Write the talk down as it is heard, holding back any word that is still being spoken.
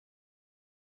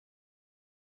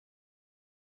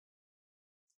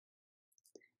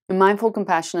In Mindful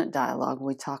Compassionate Dialogue,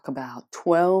 we talk about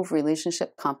 12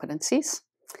 relationship competencies,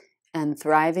 and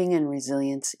thriving and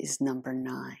resilience is number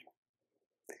 9.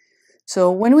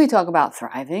 So when we talk about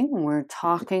thriving, we're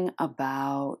talking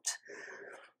about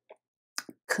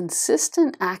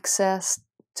consistent access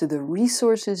to the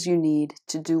resources you need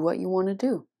to do what you want to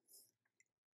do.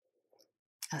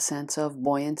 A sense of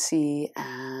buoyancy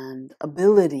and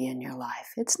ability in your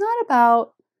life. It's not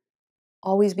about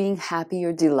always being happy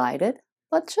or delighted,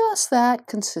 but just that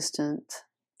consistent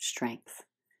strength.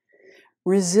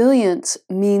 Resilience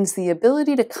means the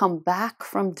ability to come back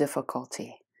from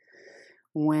difficulty.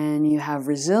 When you have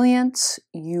resilience,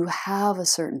 you have a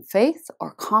certain faith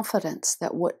or confidence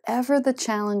that whatever the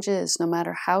challenge is, no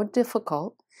matter how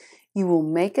difficult, you will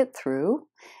make it through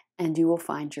and you will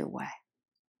find your way.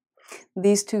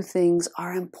 These two things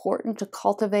are important to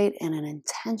cultivate in an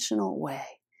intentional way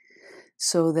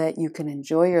so that you can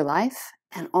enjoy your life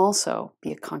and also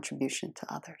be a contribution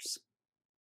to others.